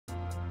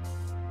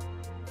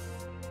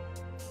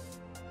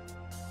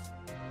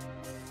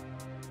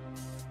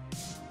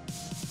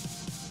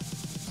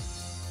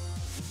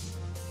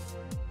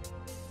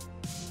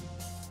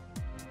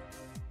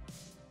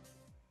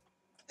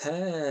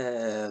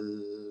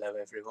Hello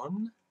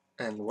everyone,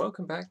 and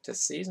welcome back to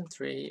Season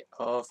 3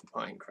 of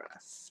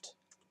Minecraft.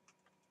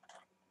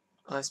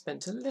 I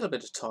spent a little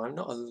bit of time,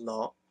 not a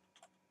lot,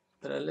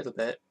 but a little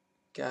bit,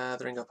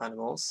 gathering up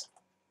animals.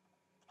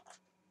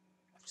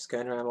 Just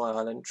going around my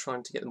island,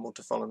 trying to get them all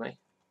to follow me,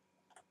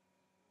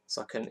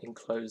 so I can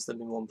enclose them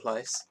in one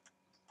place.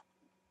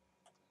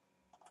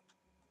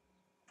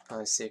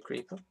 I see a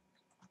creeper.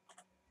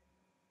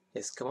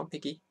 Yes, come on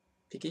piggy.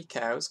 Piggy,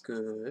 cows,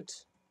 good.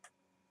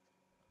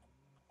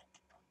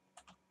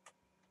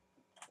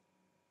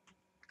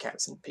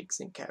 Cows and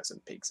pigs and cows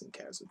and pigs and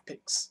cows and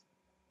pigs.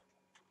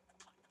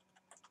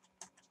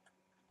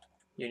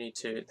 You need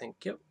to,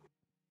 thank you.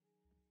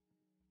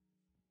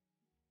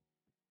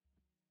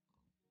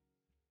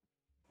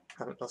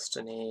 Haven't lost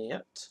any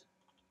yet.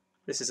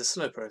 This is a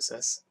slow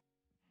process.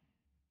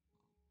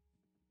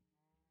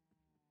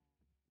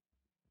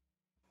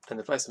 And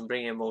the place I'm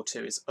bringing them all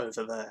to is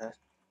over there.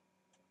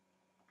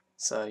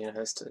 So, you know,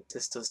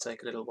 this does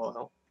take a little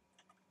while.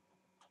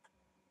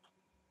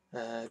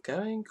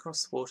 Going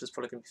across the water is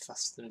probably going to be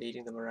faster than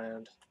leading them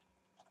around.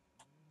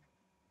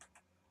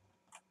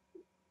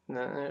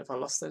 No, have I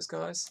lost those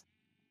guys?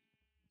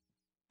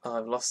 Oh,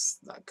 I've lost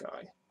that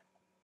guy.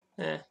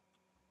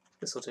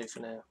 This will do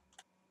for now.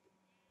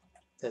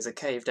 There's a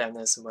cave down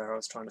there somewhere I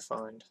was trying to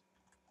find,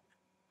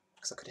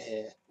 because I could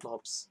hear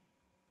mobs.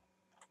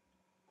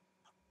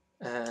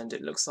 And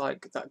it looks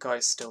like that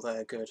guy's still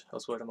there, good. I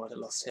was worried I might have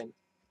lost him.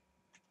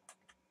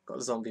 Got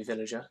a zombie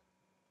villager.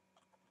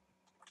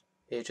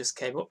 He just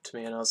came up to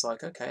me and I was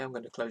like, okay, I'm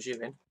going to close you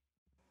in.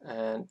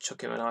 And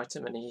chuck him an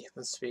item, and he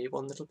happens to be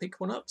one that'll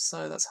pick one up,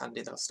 so that's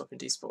handy. That'll stop him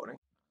despawning.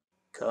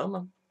 Come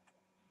on.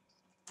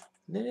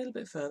 A little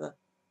bit further.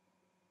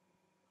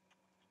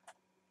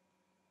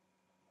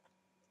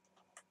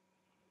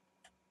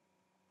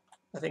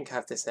 I think I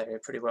have this area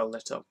pretty well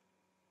lit up.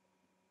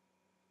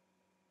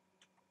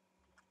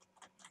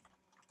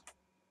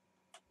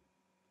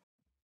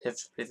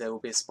 Inevitably there will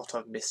be a spot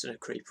I've missed and a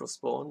creeper will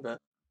spawn,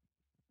 but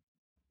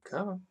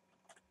come on.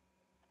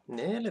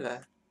 Nearly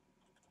there.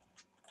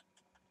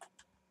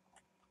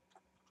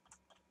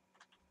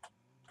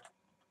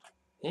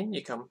 In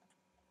you come.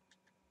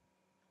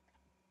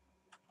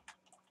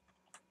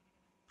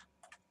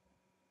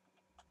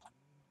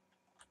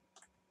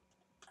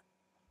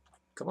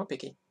 Come on,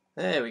 piggy.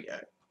 There we go.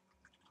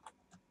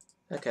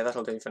 Okay,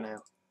 that'll do for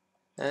now.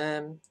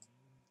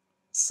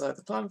 So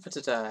the plan for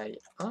today,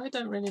 I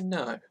don't really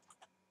know.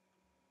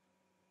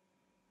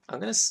 I'm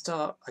going to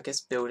start, I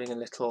guess, building a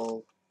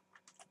little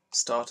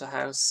starter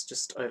house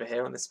just over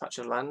here on this patch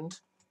of land.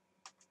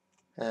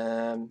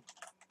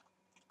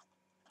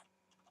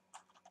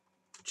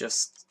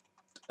 Just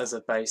as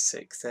a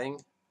basic thing,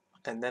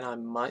 and then I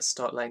might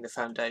start laying the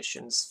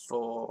foundations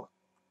for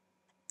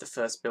the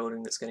first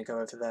building that's going to go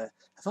over there.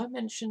 Have I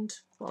mentioned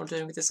what I'm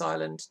doing with this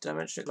island? Did I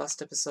mention it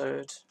last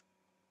episode?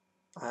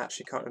 I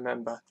actually can't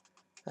remember.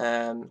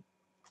 I'm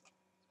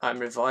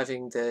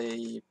reviving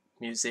the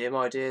museum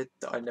idea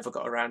that I never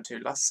got around to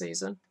last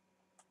season,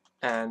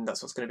 and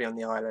that's what's going to be on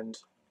the island.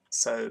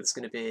 So there's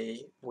going to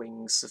be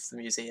wings of the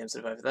museum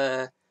sort of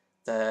over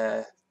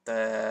there,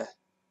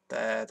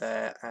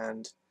 there,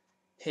 and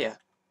here.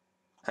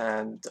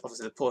 And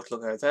obviously the portal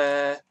will go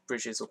there,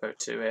 bridges will go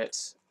to it,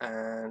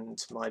 and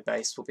my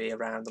base will be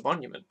around the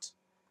monument.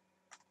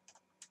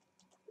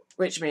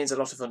 Which means a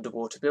lot of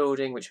underwater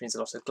building, which means a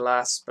lot of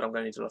glass, but I'm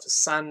going to need a lot of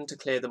sand to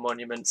clear the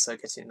monument, so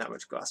getting that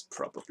much glass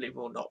probably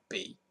will not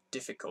be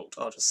difficult.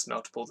 I'll just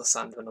smelt up all the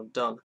sand when I'm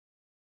done.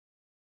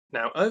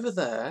 Now over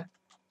there,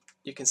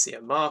 you can see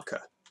a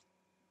marker.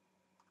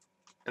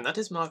 And that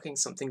is marking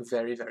something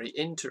very, very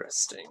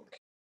interesting.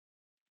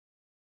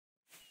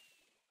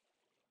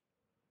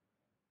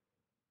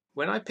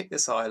 When I picked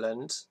this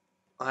island,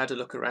 I had a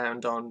look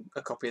around on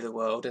a copy of the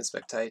world in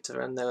Spectator,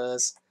 and there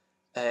was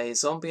a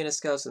zombie and a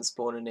skeleton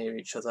spawner near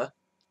each other.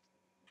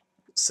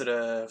 Sort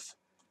of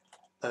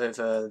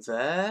over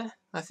there,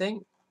 I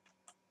think.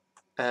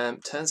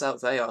 Turns out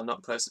they are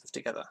not close enough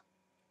together.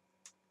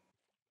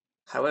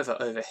 However,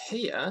 over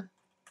here,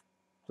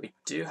 we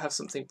do have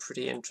something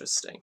pretty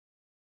interesting.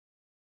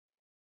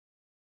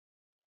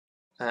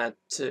 I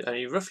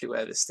knew roughly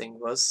where this thing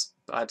was,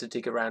 but I had to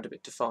dig around a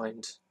bit to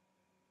find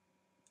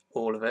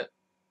all of it,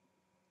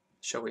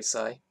 shall we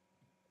say.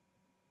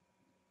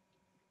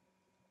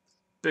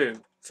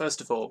 Boom. First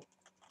of all,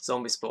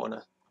 zombie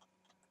spawner.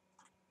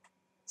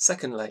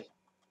 Secondly,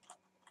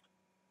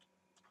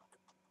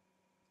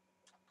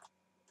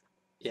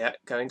 yeah,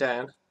 going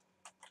down.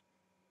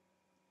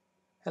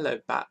 Hello,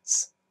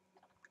 bats.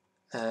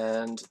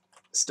 And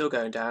still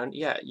going down.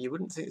 Yeah, you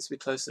wouldn't think this would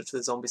be closer to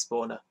the zombie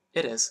spawner.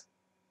 It is.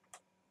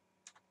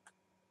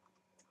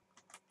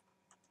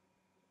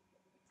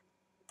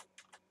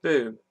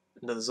 Boom.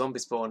 Another zombie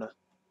spawner.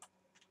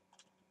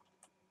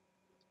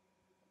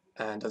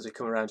 And as we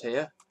come around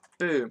here,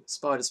 boom,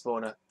 spider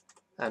spawner.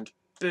 And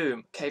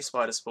boom, cave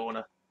spider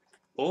spawner.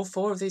 All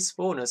four of these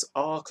spawners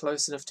are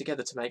close enough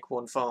together to make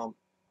one farm.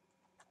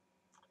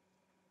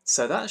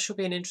 So that should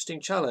be an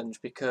interesting challenge,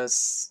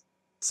 because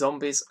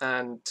zombies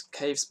and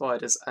cave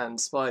spiders and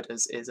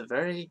spiders is a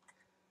very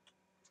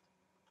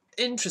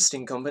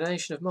interesting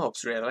combination of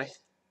mobs, really.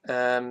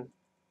 I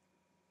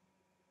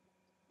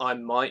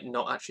might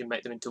not actually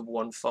make them into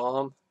one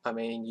farm. I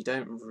mean, you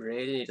don't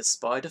really need a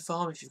spider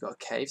farm if you've got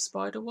a cave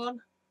spider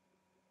one,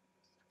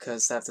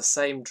 because they have the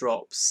same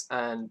drops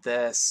and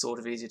they're sort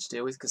of easier to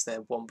deal with because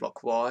they're 1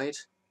 block wide.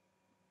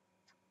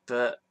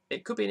 But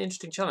it could be an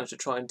interesting challenge to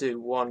try and do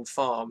one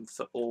farm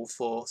for all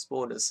 4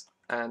 spawners.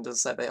 And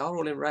as I said, they are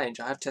all in range.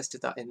 I have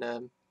tested that in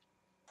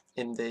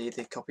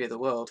the copy of the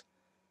world.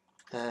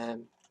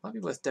 Might be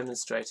worth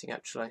demonstrating,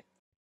 actually.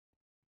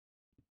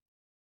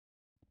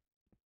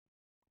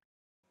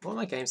 What are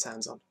my game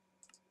sounds on?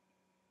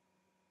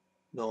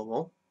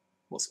 Normal.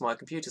 What's my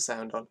computer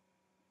sound on?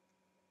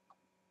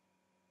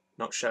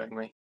 Not showing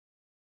me.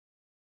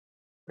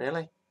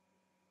 Really?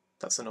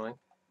 That's annoying.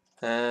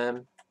 I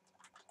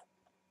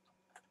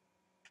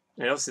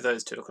mean, obviously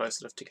those two are close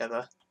enough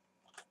together.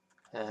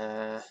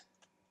 Yeah,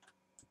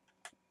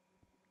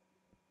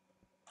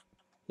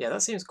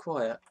 that seems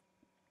quiet.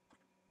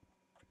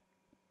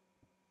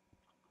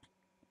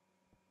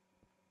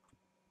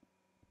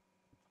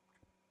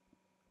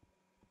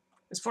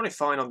 It's probably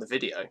fine on the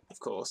video, of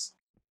course.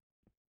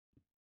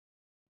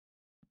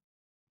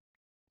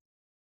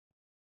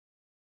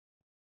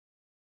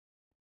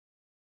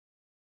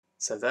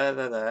 So there,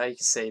 you can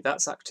see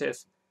that's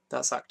active,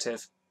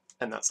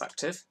 and that's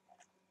active.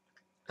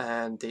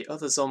 And the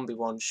other zombie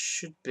one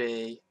should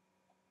be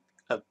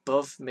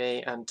above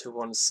me and to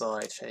one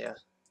side here.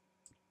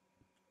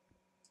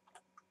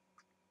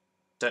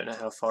 Don't know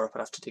how far up I'd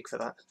have to dig for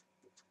that.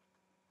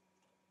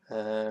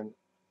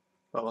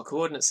 Well, my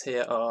coordinates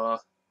here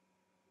are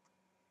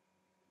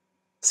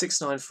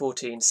 6, 9,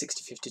 14,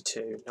 60,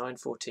 52, 9,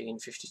 14,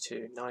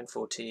 52, 9,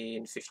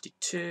 14,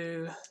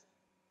 52,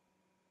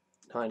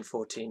 9,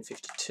 14,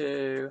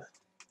 52,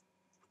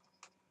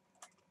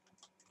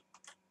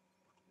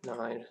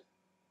 9,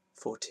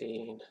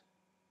 14,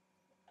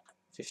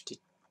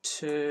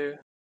 52,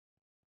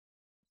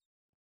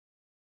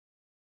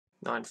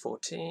 9,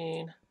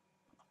 14,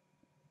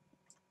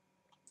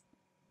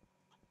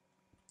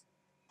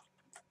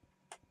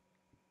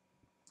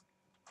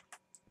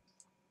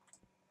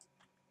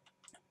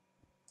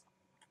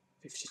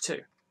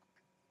 52.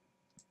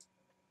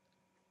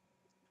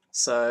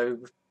 So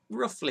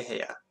roughly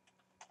here.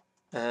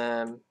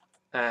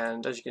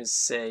 And as you can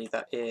see,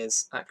 that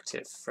is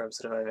active from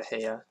sort of over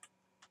here.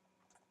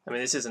 I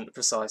mean, this isn't a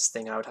precise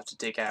thing. I would have to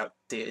dig out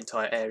the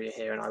entire area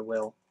here, and I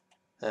will.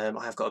 I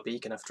have got a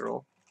beacon after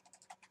all.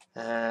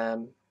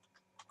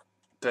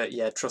 But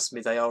yeah, trust me,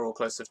 they are all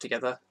close enough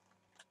together.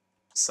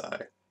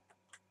 So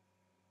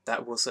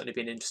that will certainly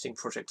be an interesting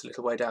project a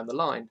little way down the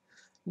line.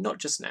 Not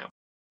just now.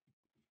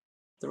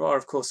 There are,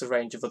 of course, a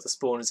range of other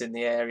spawners in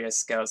the area,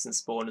 skeleton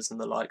spawners and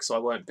the like, so I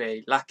won't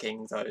be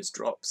lacking those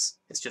drops.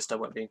 It's just I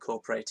won't be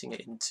incorporating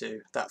it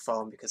into that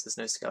farm because there's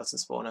no skeleton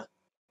spawner,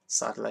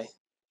 sadly.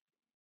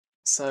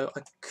 So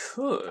I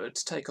could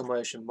take on my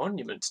Ocean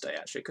Monument today,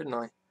 actually, couldn't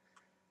I?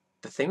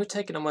 The thing with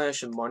taking on my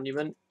Ocean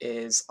Monument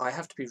is I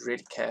have to be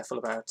really careful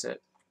about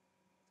it,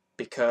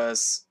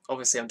 because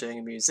obviously I'm doing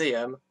a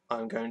museum,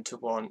 I'm going to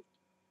want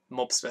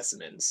mob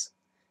specimens.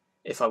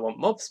 If I want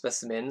mob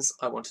specimens,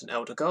 I want an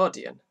Elder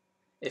Guardian.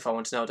 If I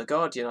want an Elder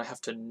Guardian, I have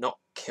to not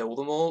kill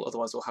them all,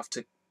 otherwise I'll have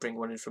to bring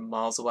one in from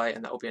miles away,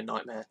 and that will be a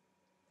nightmare.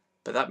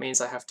 But that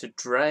means I have to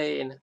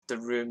drain the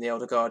room the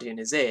Elder Guardian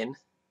is in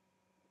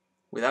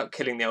without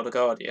killing the Elder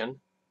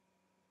Guardian,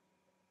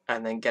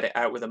 and then get it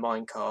out with a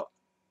minecart.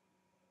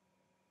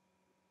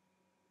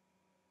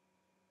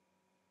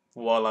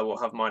 While I will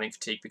have mining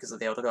fatigue because of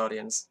the Elder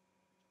Guardians.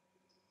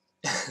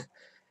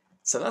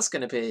 So that's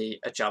going to be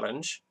a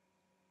challenge.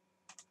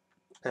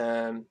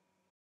 Hello,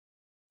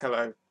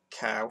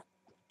 cow.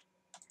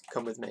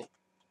 Come with me.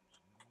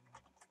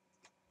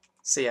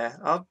 So yeah,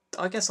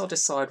 I guess I'll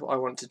decide what I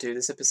want to do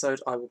this episode.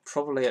 I will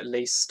probably at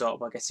least start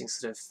by getting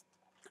sort of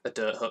a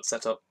dirt hut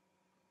set up.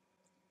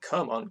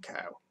 Come on,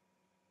 cow.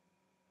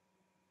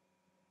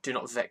 Do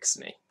not vex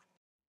me.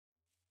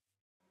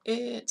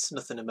 It's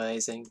nothing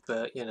amazing,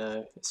 but you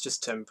know, it's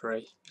just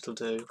temporary. It'll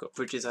do. Got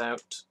bridges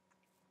out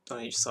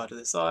on each side of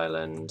this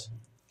island.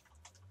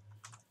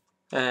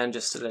 And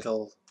just a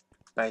little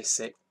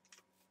basic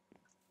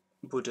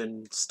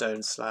wooden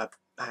stone slab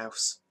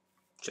house.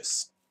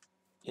 Just,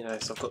 you know,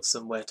 so I've got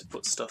somewhere to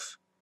put stuff.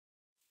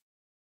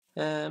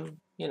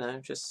 You know,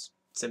 just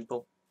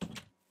simple.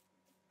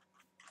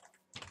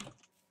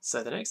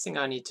 So the next thing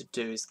I need to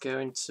do is go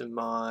into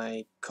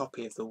my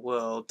copy of the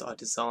world that I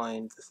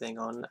designed the thing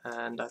on,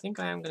 and I think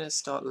I am going to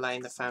start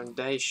laying the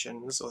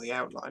foundations, or the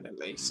outline at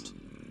least,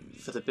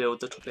 for the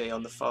build that will be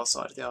on the far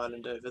side of the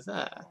island over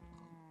there.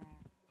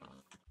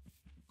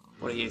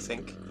 What do you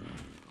think?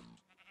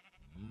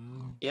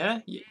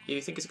 Yeah?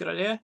 You think it's a good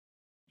idea?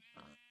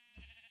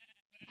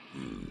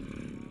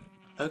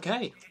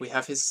 Okay, we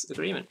have his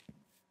agreement.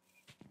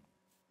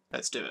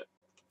 Let's do it.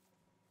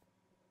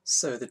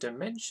 So the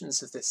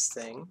dimensions of this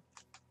thing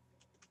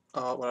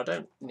are, well, I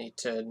don't need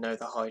to know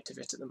the height of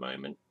it at the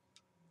moment.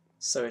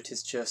 So it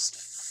is just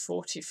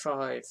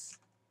 45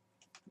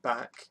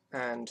 back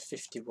and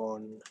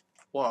 51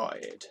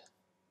 wide.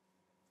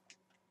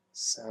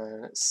 So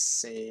let's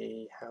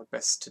see how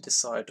best to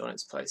decide on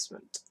its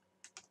placement.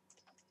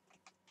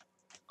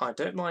 I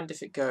don't mind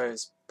if it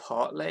goes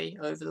partly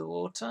over the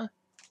water.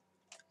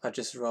 I'd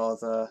just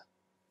rather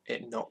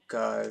it not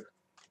go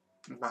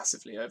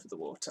massively over the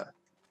water.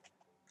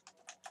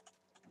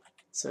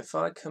 So if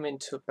I come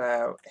into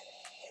about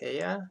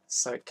here,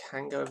 so it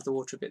can go over the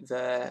water a bit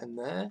there and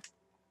there,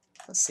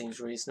 that seems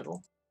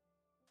reasonable.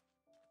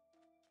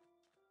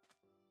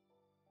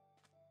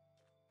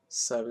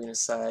 So we're going to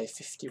say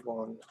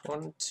 51,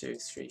 1, 2,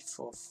 3,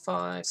 4,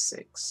 5,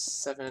 6,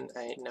 7,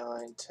 8,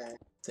 9, 10,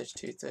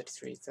 32,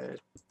 33,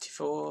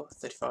 34,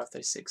 35,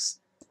 36,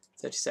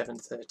 37,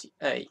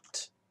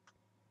 38.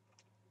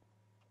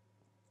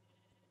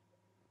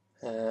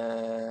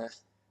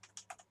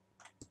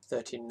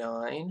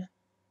 39.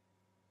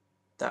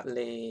 That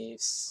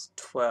leaves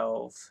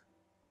 12.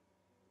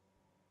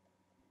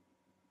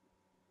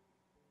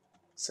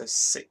 So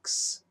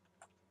 6.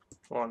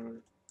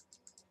 1,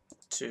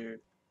 2,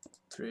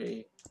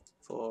 3,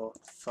 4,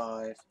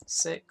 5,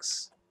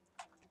 6.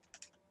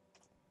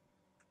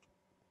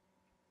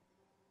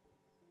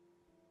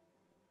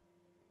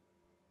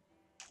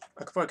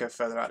 I could probably go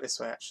further out this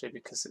way actually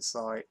because it's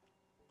like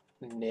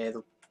near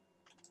the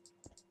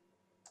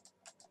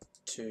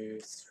 2,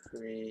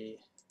 3,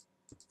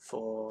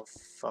 4,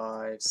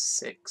 5,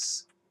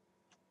 6,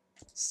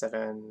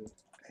 7,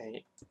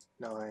 8,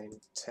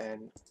 9,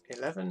 10,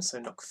 11, so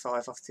knock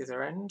 5 off the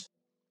other end.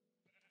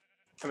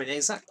 I mean, the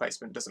exact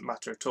placement doesn't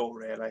matter at all,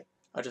 really.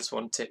 I just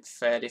want it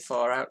fairly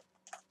far out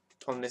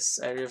on this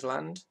area of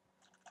land.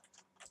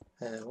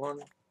 1,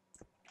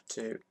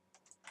 2,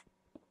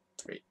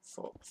 3,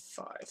 4,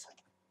 5.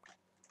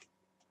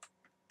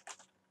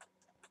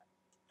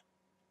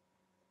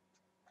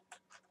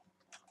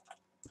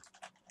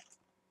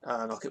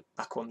 Knock it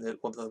back one the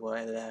other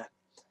way there.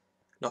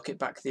 Knock it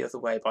back the other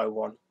way by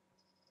 1.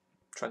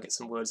 Try and get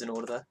some words in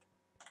order there.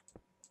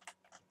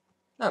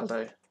 That'll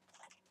do.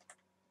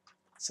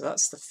 So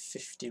that's the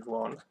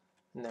 51.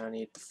 Now I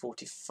need the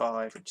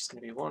 45, which is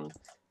going to be 1,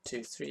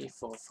 2, 3,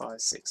 4, 5,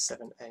 6,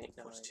 7, 8, 9,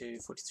 42,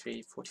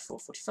 43, 44,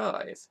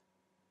 45.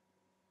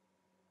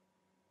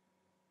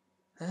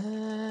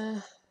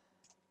 I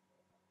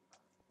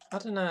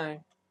don't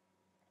know.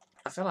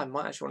 I feel I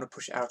might actually want to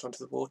push it out onto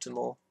the water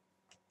more.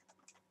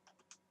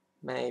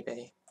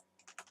 Maybe.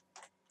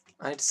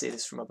 I need to see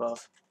this from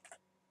above.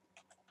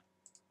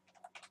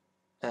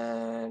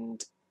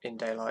 And in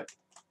daylight.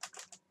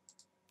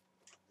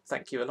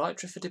 Thank you,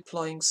 Elytra, for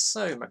deploying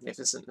so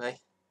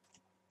magnificently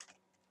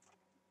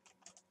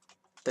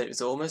that it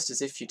was almost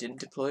as if you didn't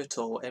deploy at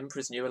all.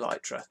 Emperor's new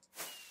Elytra.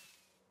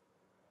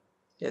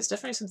 Yeah, there's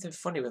definitely something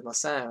funny with my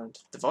sound.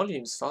 The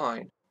volume's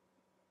fine.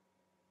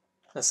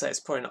 I say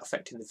it's probably not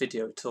affecting the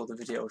video at all. The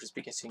video will just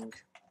be getting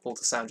all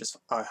the sound just...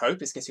 I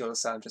hope it's getting all the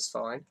sound just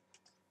fine.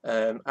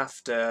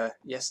 After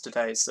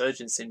yesterday's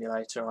Surgeon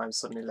Simulator, I'm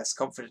suddenly less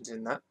confident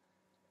in that.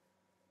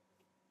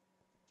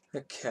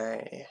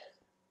 Okay.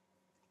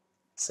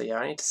 So yeah,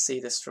 I need to see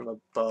this from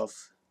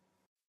above.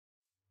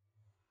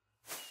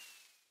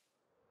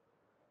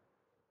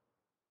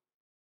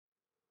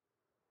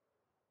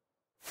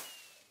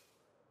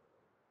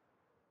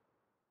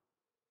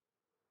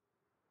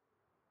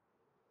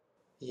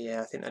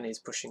 Yeah, I think that needs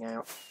pushing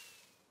out.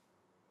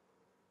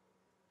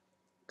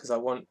 Because I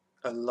want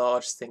a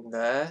large thing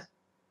there.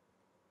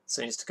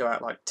 So it needs to go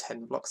out like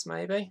 10 blocks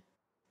maybe.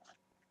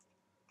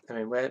 I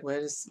mean, where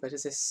does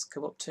this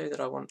come up to that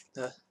I want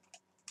the...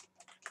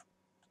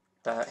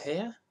 About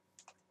here?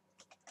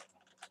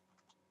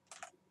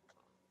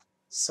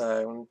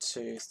 So 1,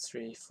 2,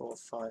 3, 4,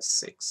 5,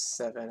 6,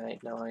 7,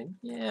 8, 9.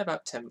 Yeah,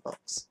 about 10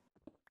 blocks.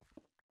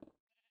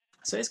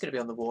 So it's going to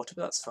be on the water,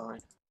 but that's fine.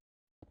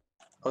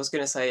 I was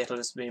going to say it'll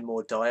just be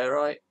more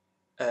diorite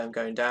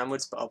going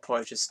downwards, but I'll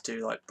probably just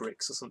do like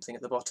bricks or something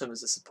at the bottom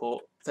as a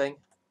support thing.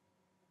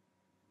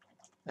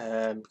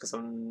 Because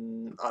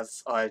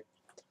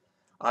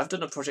I've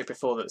done a project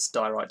before that's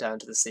diorite down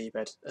to the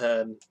seabed.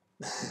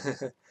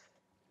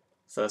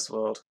 First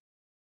world.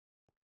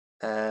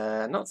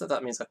 Not that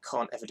that means I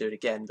can't ever do it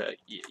again, but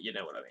you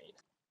know what I mean.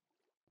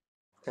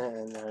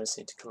 And now I just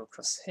need to come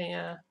across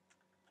here.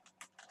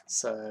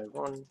 So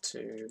 1,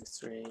 2,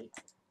 3,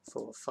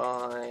 4,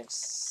 5,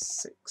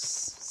 6,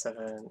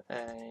 7, 8,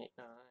 9,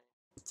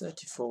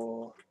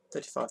 34,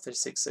 35,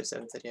 36,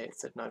 37, 38,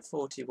 39,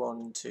 40,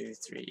 1, 2,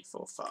 3,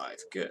 4, 5.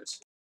 Good.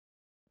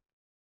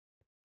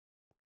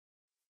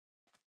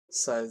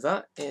 So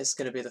that is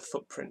going to be the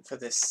footprint for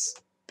this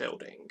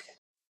building.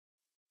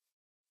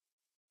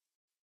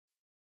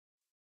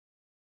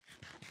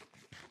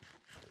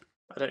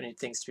 I don't need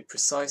things to be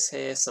precise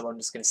here, so I'm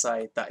just going to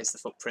say that is the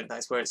footprint, that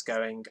is where it's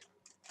going.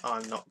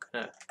 I'm not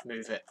going to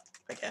move it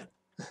again.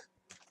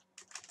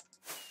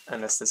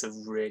 Unless there's a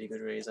really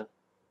good reason.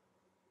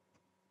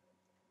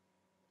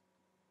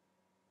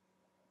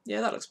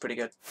 Yeah, that looks pretty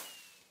good.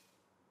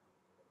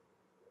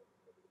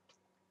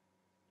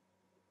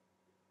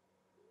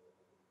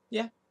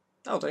 Yeah,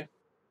 That'll do.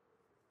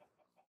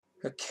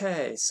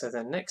 Okay, so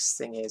the next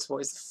thing is,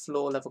 what is the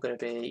floor level going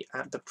to be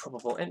at the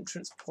probable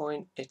entrance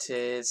point? It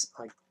is,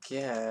 I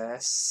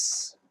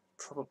guess,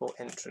 probable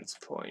entrance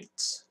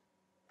point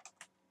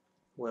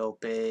will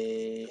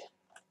be,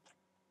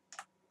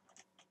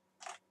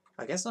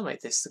 I guess I'll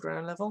make this the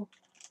ground level,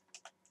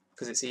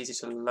 because it's easy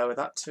to lower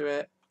that to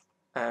it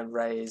and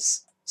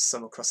raise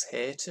some across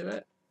here to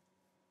it.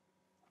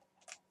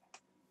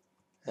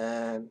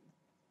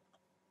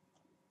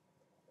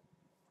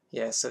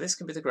 Yeah, so this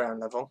can be the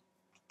ground level,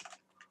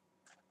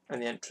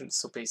 and the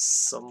entrance will be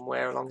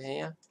somewhere along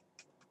here.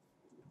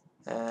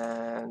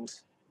 And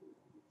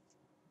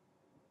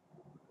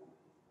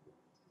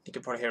you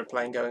can probably hear a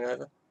plane going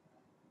over.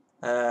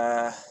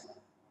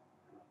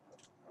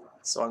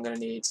 So I'm going to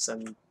need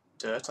some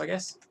dirt, I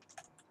guess.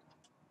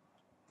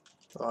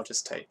 Well, I'll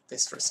just take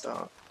this for a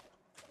start.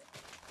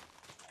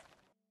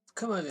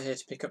 Come over here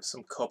to pick up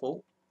some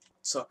cobble,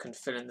 so I can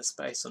fill in the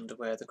space under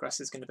where the grass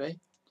is going to be.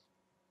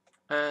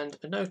 And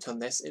a note on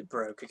this, it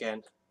broke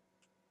again.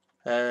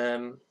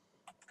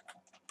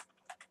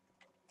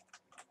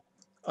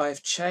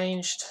 I've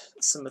changed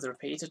some of the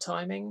repeater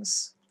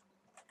timings.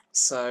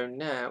 So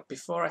now,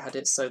 before I had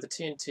it so the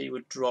TNT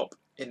would drop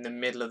in the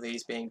middle of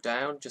these being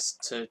down,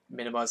 just to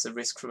minimise the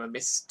risk from a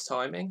missed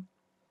timing.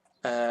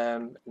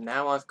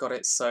 Now I've got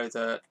it so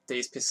that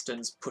these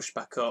pistons push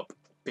back up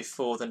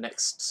before the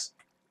next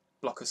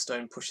block of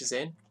stone pushes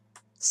in.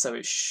 So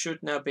it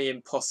should now be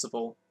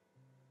impossible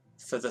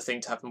for the thing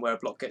to happen where a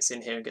block gets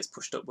in here and gets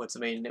pushed upwards. I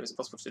mean, it was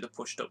impossible to do the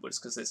pushed upwards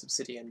because there's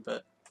obsidian,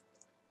 but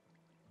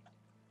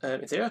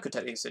in theory I could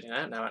take the obsidian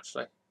out now,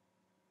 actually.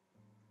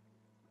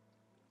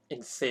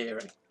 In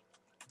theory.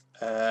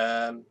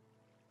 I'd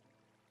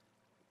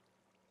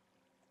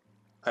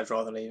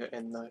rather leave it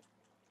in though.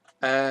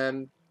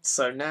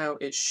 So now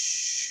it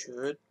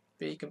should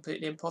be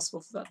completely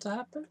impossible for that to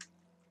happen.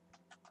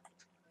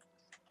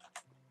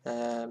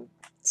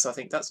 So I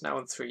think that's now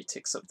on 3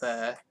 ticks up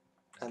there,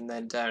 and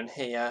then down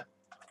here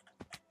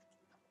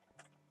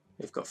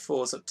we've got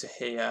 4s up to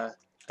here,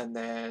 and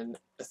then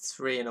a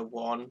 3 and a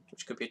 1,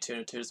 which could be a 2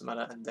 and a 2, doesn't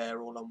matter, and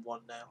they're all on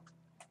 1 now.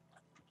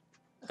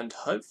 And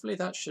hopefully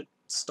that should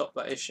stop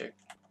that issue.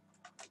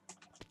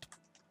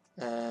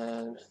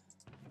 I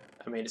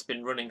mean, it's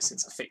been running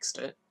since I fixed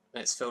it,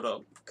 and it's filled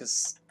up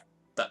because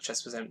that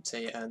chest was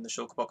empty and the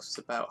shulker box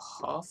was about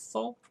half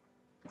full.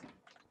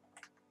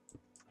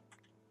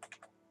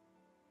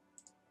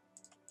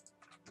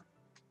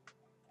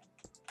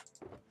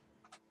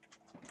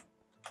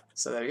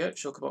 So there we go,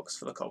 shulker box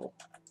full of cobble.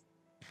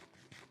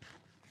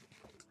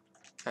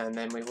 And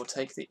then we will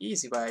take the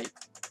easy way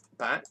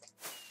back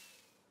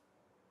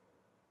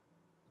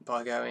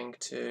by going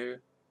to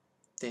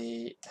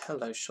the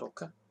hello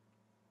shulker.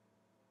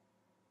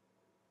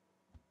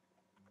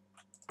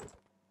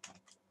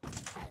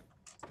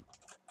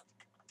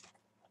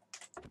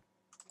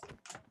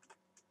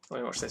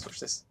 Oh, watch this, watch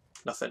this.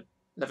 Nothing.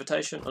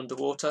 Levitation,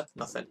 underwater,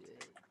 nothing.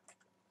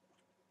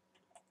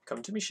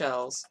 Come to me,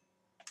 shells.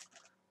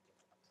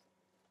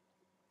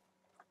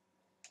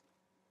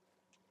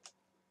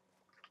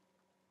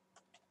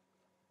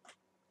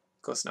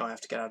 Of course, now I have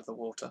to get out of the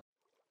water.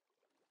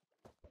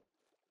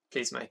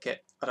 Please make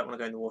it. I don't want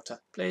to go in the water.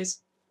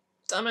 Please.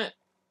 Damn it!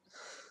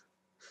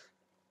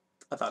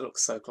 Oh, that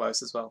looks so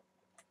close as well.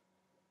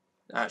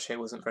 Actually, it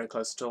wasn't very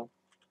close at all.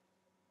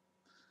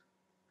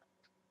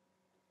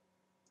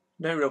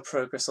 No real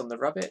progress on the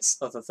rabbits,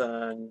 other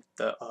than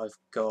that I've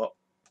got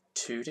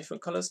 2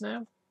 different colours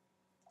now.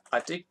 I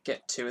did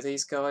get 2 of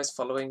these guys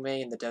following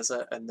me in the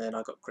desert, and then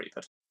I got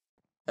creepered.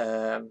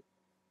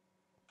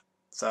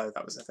 So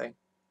that was the thing.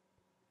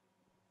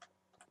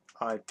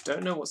 I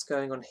don't know what's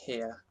going on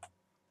here.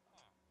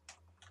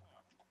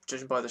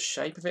 Judging by the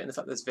shape of it and the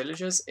fact there's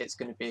villagers, it's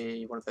going to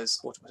be one of those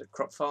automatic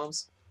crop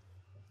farms.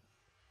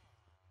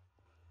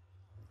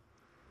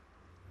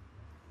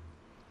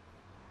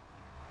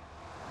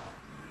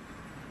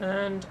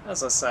 And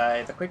as I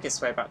say, the quickest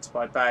way back to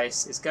my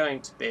base is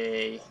going to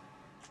be...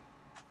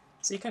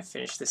 So you can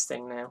finish this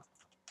thing now.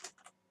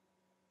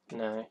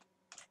 No.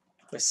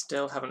 We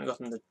still haven't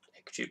gotten the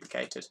egg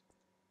duplicated.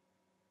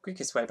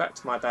 Quickest way back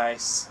to my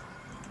base.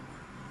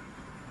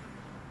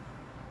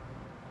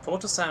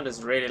 Portal sound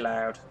is really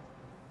loud.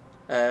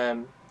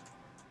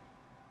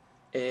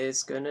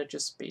 Is gonna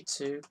just be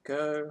to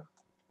go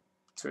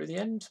through the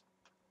end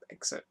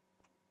exit.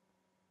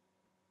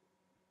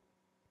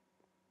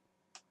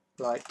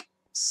 Like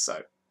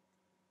so.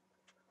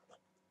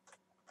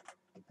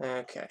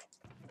 Okay.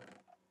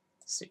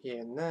 Stick you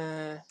in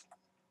there.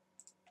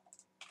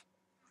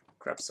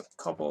 Grab some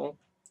cobble.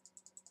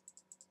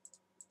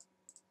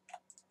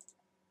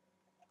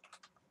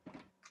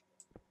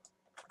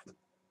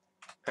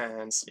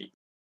 And sleep.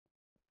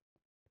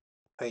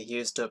 I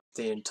used up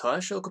the entire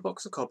shulker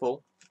box of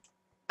cobble,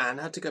 and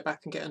had to go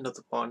back and get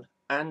another one,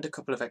 and a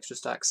couple of extra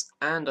stacks,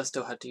 and I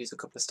still had to use a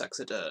couple of stacks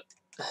of dirt.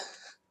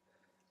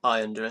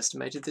 I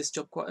underestimated this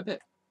job quite a bit.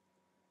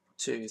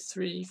 2,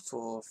 3,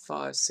 4,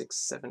 5, 6,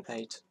 7,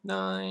 8,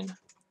 9.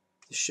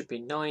 There should be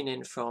 9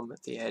 in from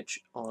the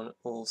edge on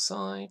all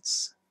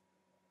sides.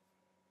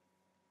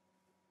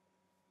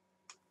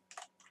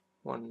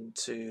 1,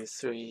 2,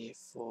 3,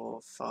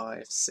 4,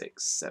 5,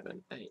 6,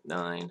 7, 8,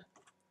 9.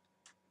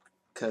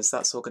 Because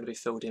that's all going to be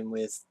filled in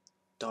with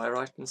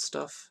diorite and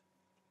stuff.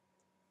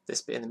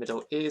 This bit in the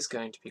middle is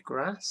going to be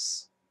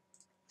grass.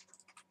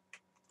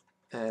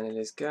 And it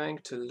is going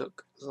to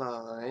look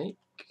like,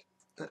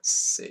 let's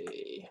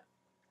see,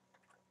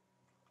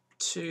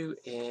 2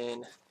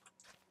 in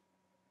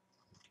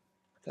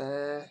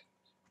there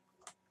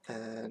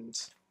and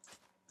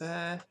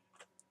there.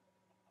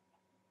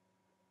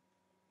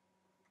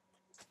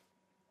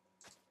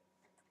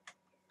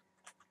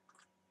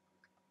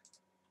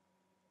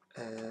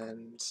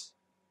 And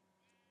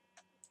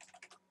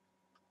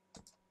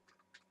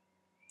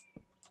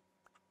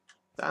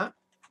that.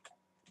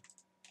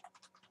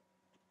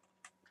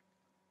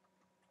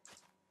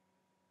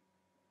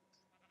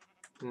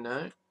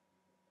 No.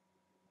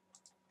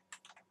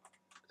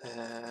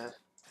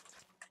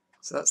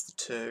 So that's the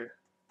 2.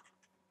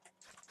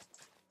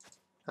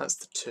 That's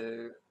the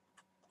 2.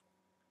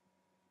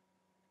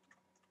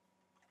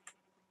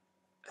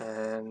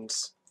 And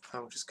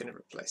I'm just going to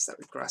replace that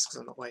with grass because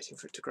I'm not waiting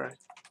for it to grow.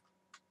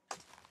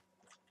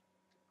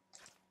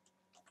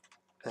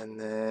 And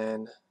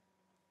then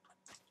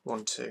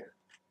 1, 2.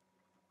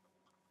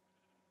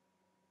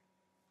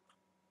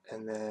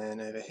 And then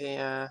over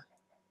here,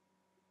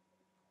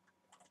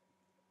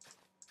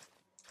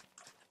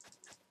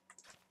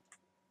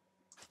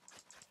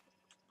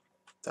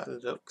 that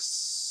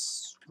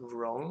looks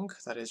wrong.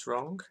 That is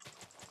wrong.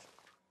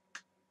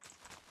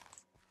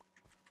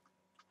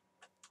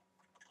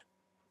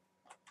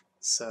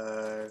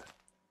 So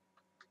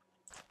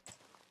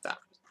that.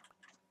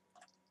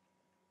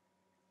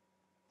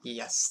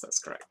 Yes, that's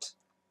correct.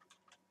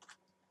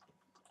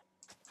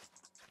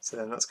 So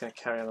then that's going to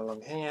carry on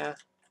along here.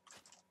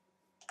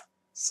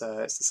 So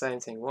it's the same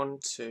thing. 1,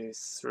 2,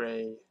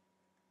 3,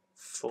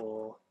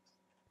 4.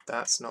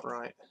 That's not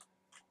right.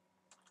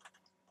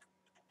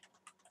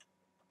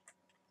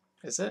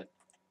 Is it?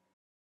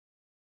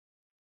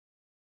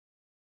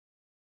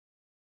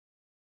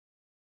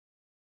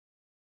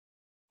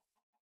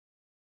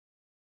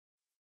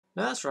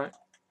 No, that's right.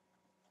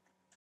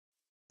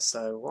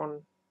 So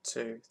 1,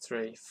 2,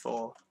 3,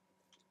 4.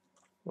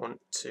 1,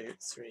 2,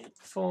 3,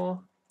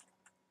 4.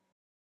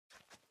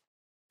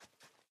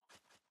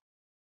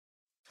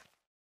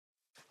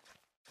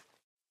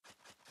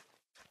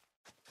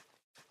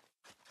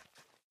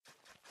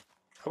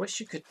 I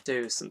wish you could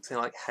do something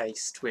like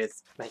haste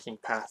with making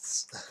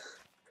paths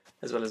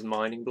as well as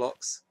mining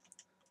blocks.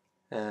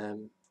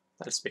 That'll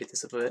speed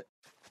this up a bit.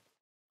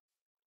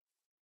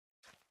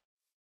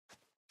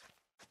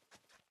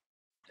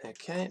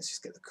 Okay, let's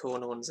just get the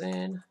corner ones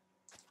in.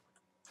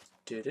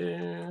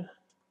 Do-do.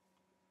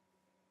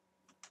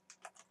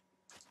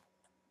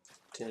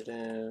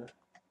 Do-do.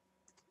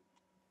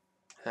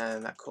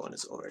 And that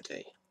corner's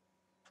already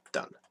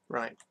done.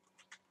 Right.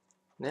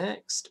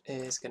 Next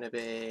is going to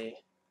be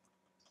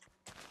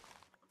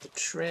the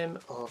trim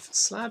of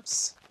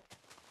slabs.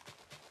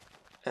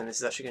 And this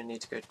is actually going to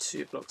need to go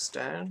 2 blocks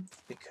down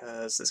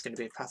because there's going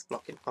to be a path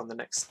blocking on the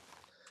next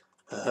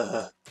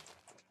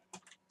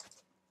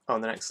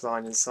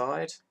line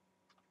inside.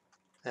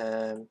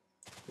 In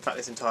fact,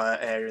 this entire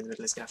area in the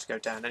middle is going to have to go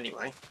down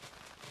anyway.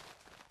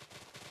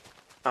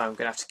 I'm going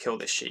to have to kill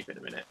this sheep in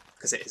a minute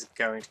because it is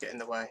going to get in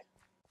the way.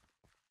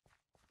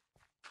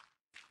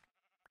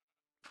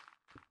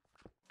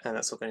 And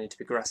that's all going to need to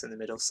be grass in the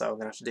middle, so I'm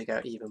going to have to dig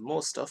out even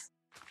more stuff.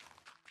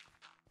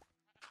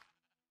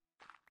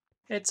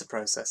 It's a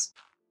process.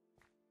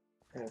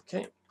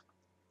 Okay,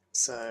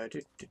 so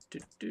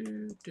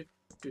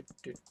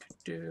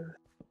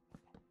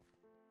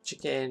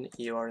chicken,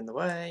 you are in the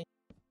way.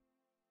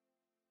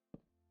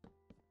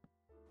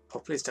 Oh,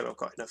 please tell me I've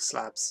got enough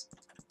slabs.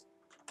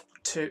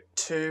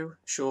 Two,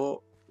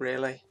 sure,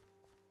 really?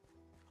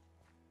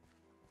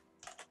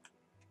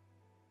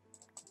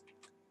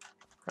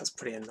 That's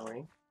pretty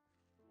annoying.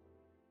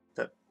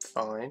 But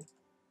fine,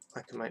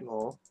 I can make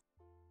more.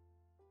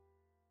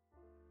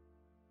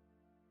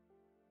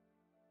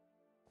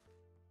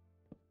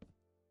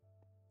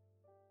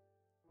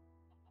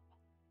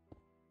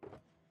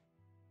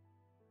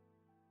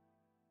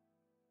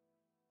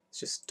 Let's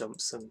just dump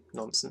some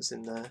nonsense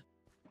in there.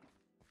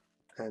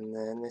 And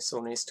then this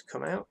all needs to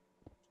come out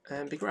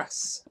and be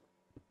grass.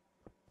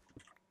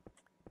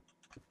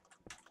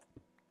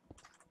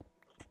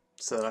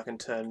 So that I can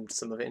turn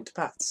some of it into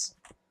paths.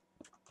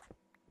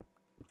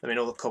 I mean,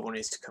 all the cobble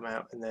needs to come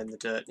out and then the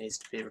dirt needs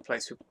to be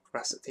replaced with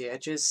grass at the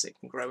edges. It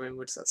can grow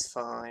inwards, that's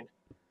fine.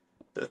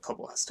 But the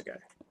cobble has to go,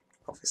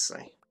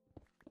 obviously.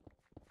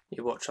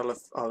 You watch,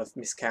 I'll have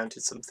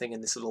miscounted something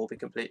and this will all be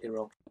completely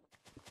wrong.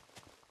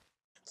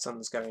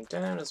 Sun's going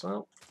down as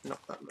well,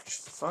 not that much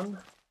fun.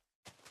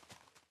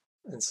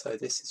 And so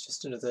this is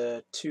just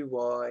another 2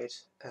 wide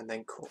and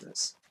then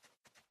corners.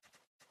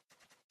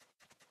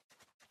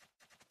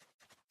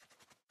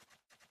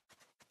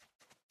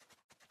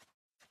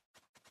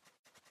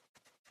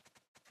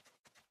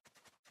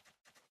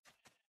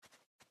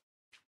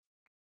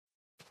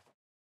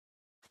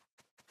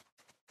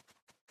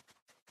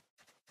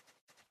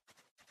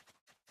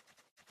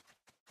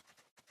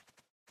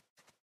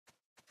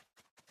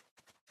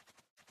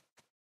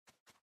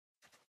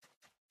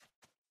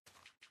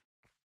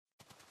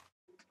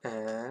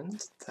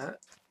 And that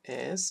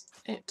is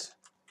it.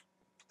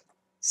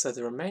 So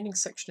the remaining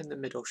section in the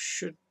middle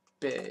should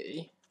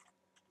be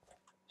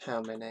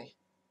how many?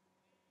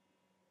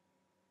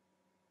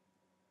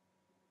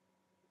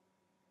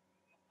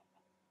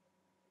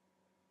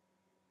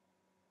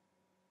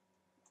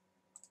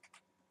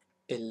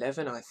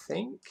 11, I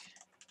think.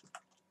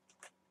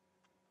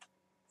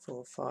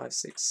 4, 5,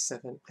 6,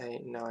 7,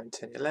 8, 9,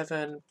 10,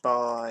 11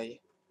 by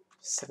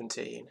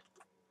 17.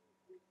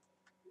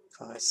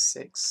 5,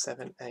 6,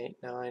 7, 8,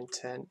 9,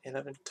 10,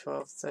 11,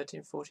 12,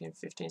 13, 14,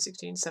 15,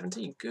 16,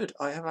 17. Good,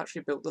 I have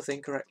actually built the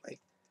thing correctly.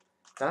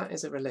 That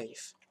is a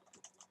relief.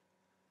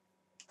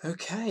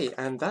 Okay,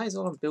 and that is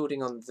all I'm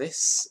building on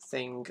this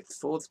thing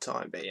for the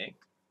time being.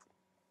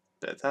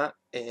 But that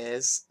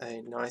is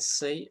a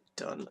nicely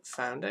done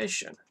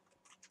foundation.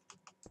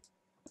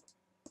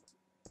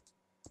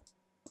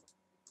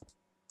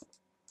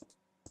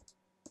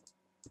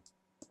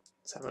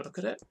 Let's have a look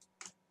at it.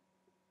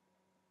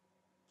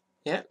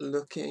 Yeah,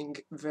 looking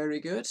very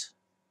good.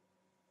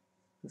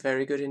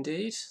 Very good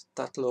indeed.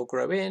 That'll all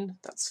grow in,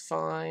 that's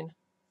fine.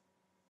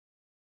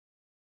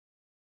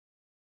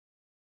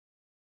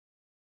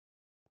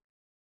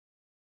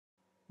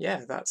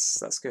 Yeah,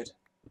 that's good.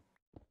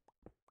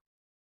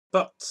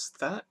 But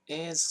that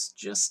is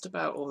just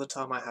about all the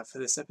time I have for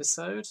this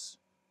episode.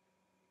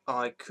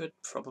 I could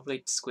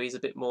probably squeeze a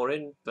bit more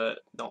in, but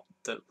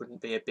that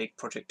wouldn't be a big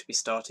project to be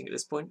starting at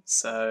this point,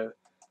 so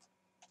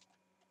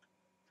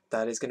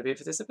that is going to be it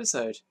for this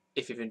episode.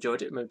 If you've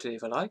enjoyed it, remember to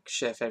leave a like,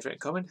 share, favourite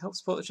and comment, help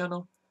support the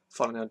channel.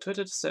 Follow me on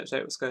Twitter to stay up to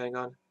date what's going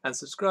on, and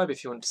subscribe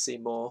if you want to see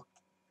more.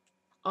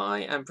 I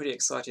am pretty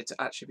excited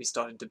to actually be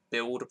starting to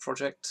build a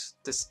project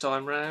this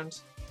time round.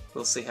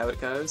 We'll see how it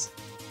goes.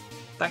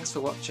 Thanks for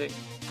watching,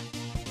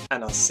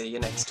 and I'll see you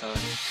next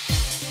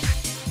time.